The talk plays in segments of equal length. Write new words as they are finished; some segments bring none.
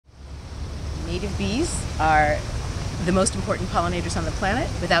native bees are the most important pollinators on the planet.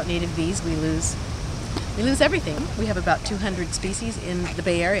 Without native bees, we lose everything. We have about 200 species in the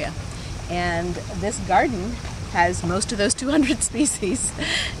Bay Area, and this garden has most of those 200 species.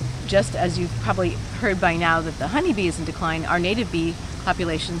 Just as you've probably heard by now that the honeybee is in decline, our native bee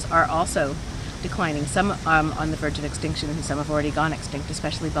populations are also declining. Some on the verge of extinction and some have already gone extinct,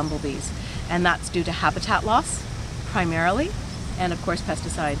 especially bumblebees. And that's due to habitat loss, primarily, and of course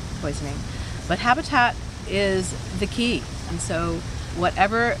pesticide poisoning. But habitat is the key, and so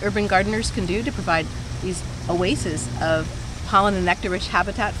whatever urban gardeners can do to provide these oases of pollen and nectar-rich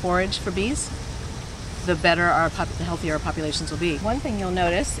habitat, forage for bees, the better the healthier our populations will be. One thing you'll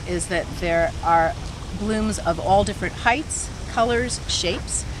notice is that there are blooms of all different heights, colors,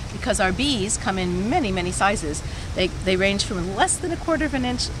 shapes, because our bees come in many, many sizes. They range from less than 1/4 of an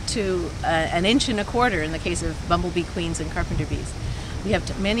inch to 1 1/4 inches in the case of bumblebee queens and carpenter bees. We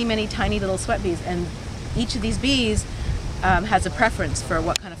have many, many tiny little sweat bees, and each of these bees has a preference for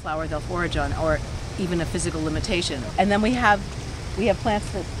what kind of flower they'll forage on, or even a physical limitation. And then we have plants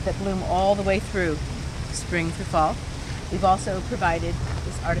that bloom all the way through spring through fall. We've also provided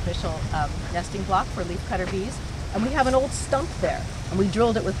this artificial nesting block for leafcutter bees, and we have an old stump there, and we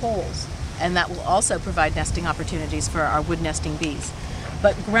drilled it with holes, and that will also provide nesting opportunities for our wood nesting bees.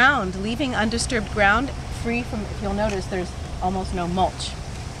 But leaving undisturbed ground free from, if you'll notice, there's almost no mulch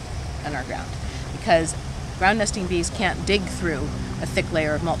on our ground, because ground nesting bees can't dig through a thick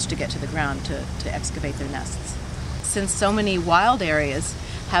layer of mulch to get to the ground to excavate their nests. Since so many wild areas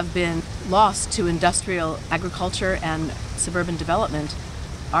have been lost to industrial agriculture and suburban development,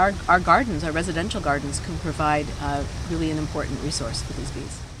 our gardens, our residential gardens, can provide really an important resource for these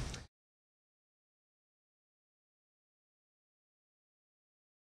bees.